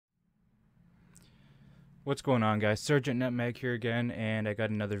What's going on, guys? Sgt Nutmag here again, and I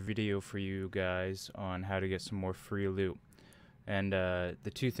got another video for you guys on how to get some more free loot. And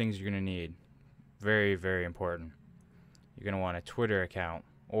the two things you're going to need, very, very important. You're going to want a Twitter account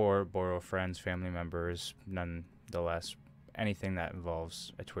or borrow friends, family members, nonetheless. Anything that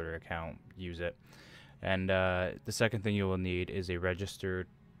involves a Twitter account, use it. And the second thing you will need is a registered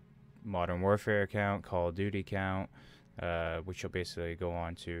Modern Warfare account, Call of Duty account, which you'll basically go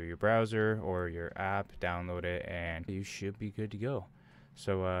on to your browser or your app, download it, and you should be good to go.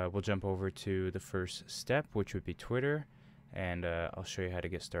 So we'll jump over to the first step, which would be Twitter, and I'll show you how to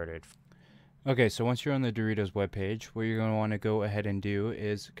get started. Okay, so once you're on the Doritos webpage, what you're going to want to go ahead and do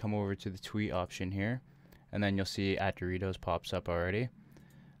is come over to the tweet option here, and then you'll see @Doritos pops up already.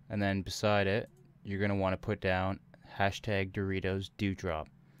 And then beside it, you're going to want to put down hashtag Doritos DEWDROP.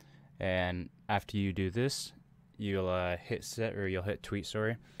 And after you do this, you'll hit set, or you'll hit tweet,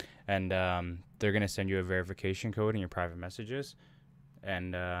 sorry, and they're gonna send you a verification code in your private messages.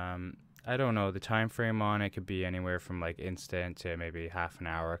 And I don't know the time frame on it, could be anywhere from like instant to maybe half an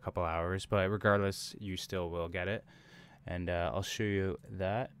hour, a couple hours, but regardless, you still will get it. And I'll show you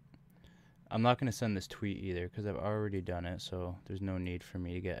that. I'm not gonna send this tweet either because I've already done it, so there's no need for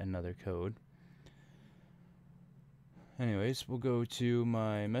me to get another code. Anyways, we'll go to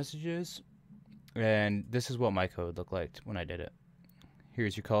my messages. And this is what my code looked like when I did it.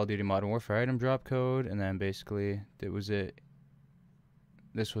 Here's your Call of Duty Modern Warfare item drop code, and then basically that was it.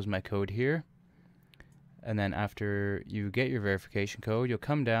 This was my code here. And then after you get your verification code, you'll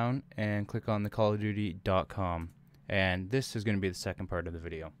come down and click on the callofduty.com. And this is going to be the second part of the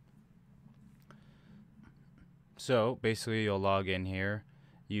video. So basically you'll log in here,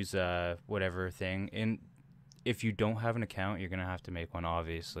 use whatever thing. If you don't have an account, you're going to have to make one,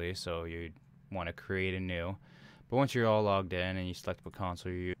 obviously, so you want to create a new. But once you're all logged in and you select what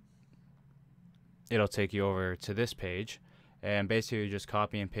console you use, it'll take you over to this page, and basically you just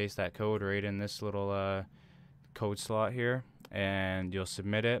copy and paste that code right in this little code slot here, and you'll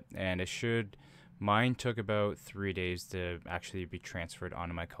submit it. And it should, mine took about 3 days to actually be transferred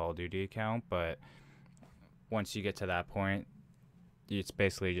onto my Call of Duty account, but once you get to that point, it's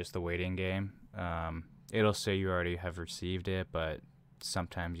basically just a waiting game. It'll say you already have received it, but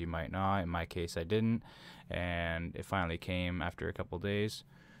sometimes you might not. In my case, I didn't, and it finally came after a couple days.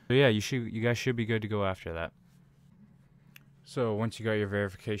 So yeah, you guys should be good to go after that. So once you got your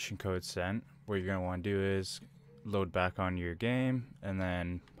verification code sent, what you're gonna want to do is load back on your game, and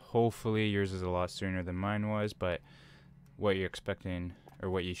then hopefully yours is a lot sooner than mine was. But what you're expecting,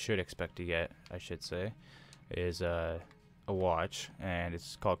 or what you should expect to get, I should say, is a watch, and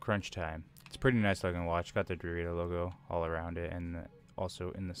it's called Crunch Time. It's a pretty nice looking watch. Got the Dorito logo all around it, and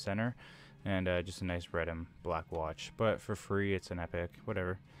also in the center, and just a nice red and black watch. But for free, it's an Epic,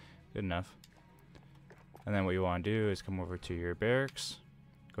 whatever, good enough. And then what you want to do is come over to your barracks,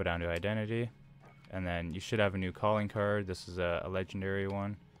 go down to identity, and then you should have a new calling card. This is a legendary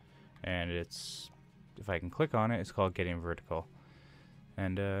one, and it's, if I can click on it, it's called Getting Vertical.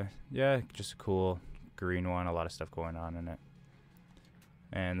 And yeah, just a cool green one, a lot of stuff going on in it.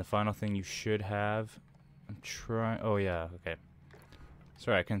 And the final thing you should have, I'm trying, oh yeah, okay.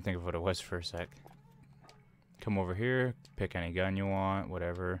 Sorry, I couldn't think of what it was for a sec. Come over here, pick any gun you want,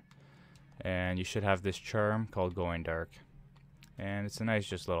 whatever. And you should have this charm called Going Dark. And it's a nice,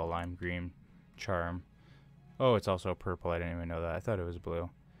 just little lime green charm. Oh, it's also purple, I didn't even know that. I thought it was blue.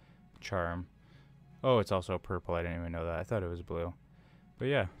 Charm. Oh, it's also purple, I didn't even know that. I thought it was blue. But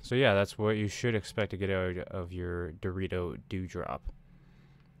yeah, so yeah, that's what you should expect to get out of your Dorito DEWDROP.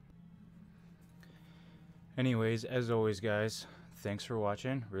 Anyways, as always, guys, thanks for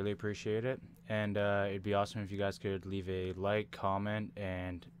watching. Really appreciate it. And it'd be awesome if you guys could leave a like, comment,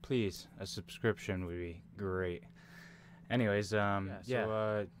 and please, a subscription would be great. Anyways,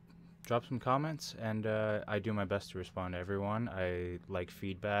 drop some comments, and I do my best to respond to everyone. I like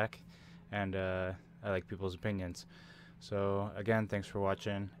feedback, and I like people's opinions. So again, thanks for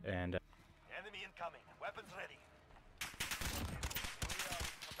watching, and enemy incoming. Weapons ready.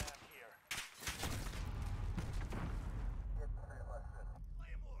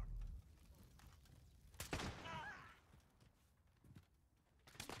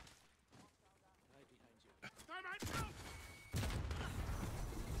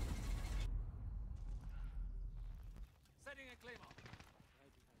 Setting a claymore. Right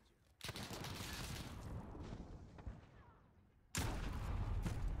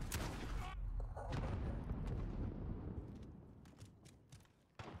behind you.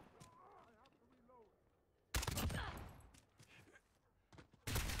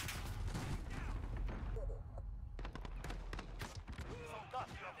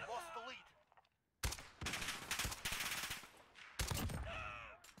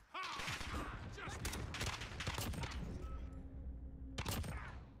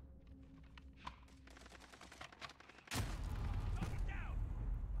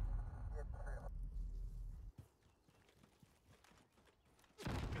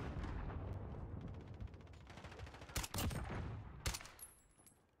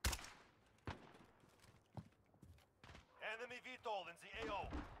 Enemy VTOL in the AO.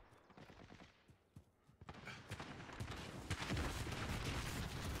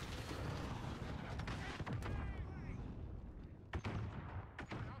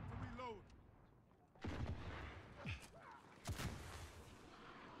 Out to reload.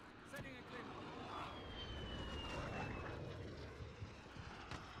 Setting a claymore.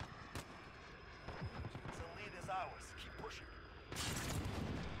 The lead is ours. Keep pushing.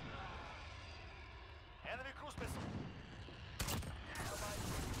 Enemy cruise missile.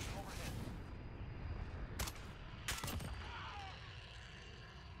 Overhead.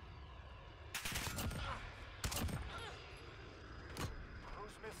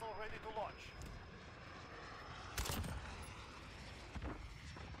 Cruise missile ready to launch.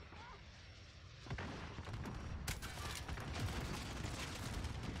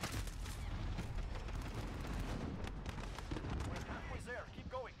 We're halfway there. Keep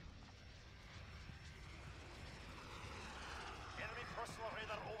going. Enemy personal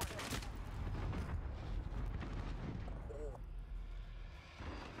radar overhead.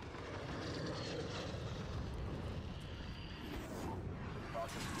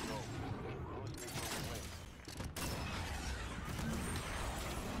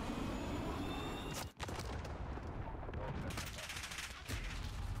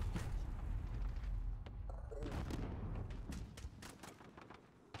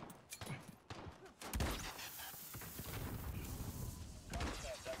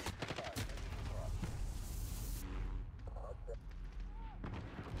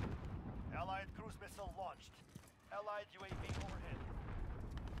 Allied cruise missile launched. Allied UAV overhead.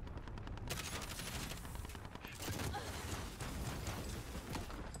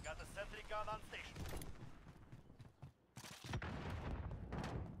 Got the sentry gun on station.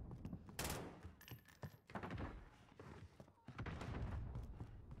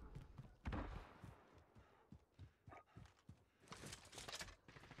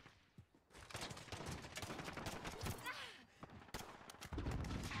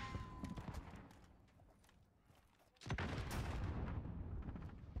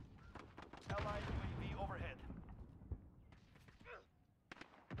 Allied UAV overhead.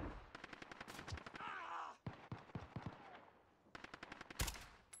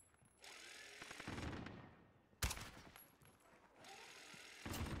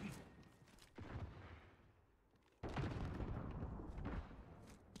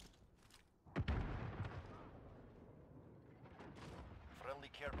 Friendly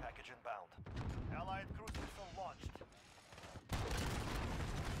care package inbound. Allied cruise missile launched.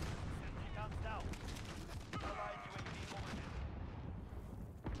 Sentry guns down. Allied UAV overhead.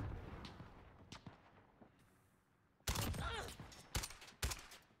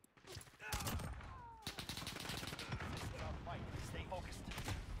 Stop fight. Stay focused.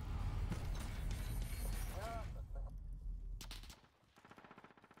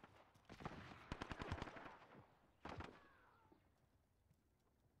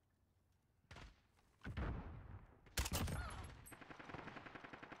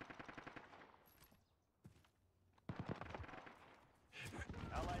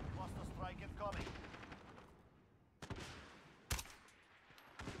 Allied cluster strike incoming.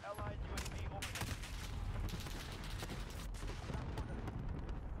 Allied UAV overhead.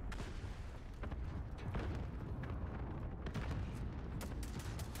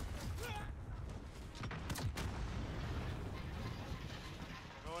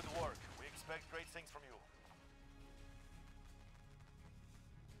 Good work. We expect great things from you.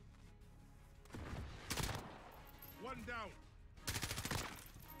 One down.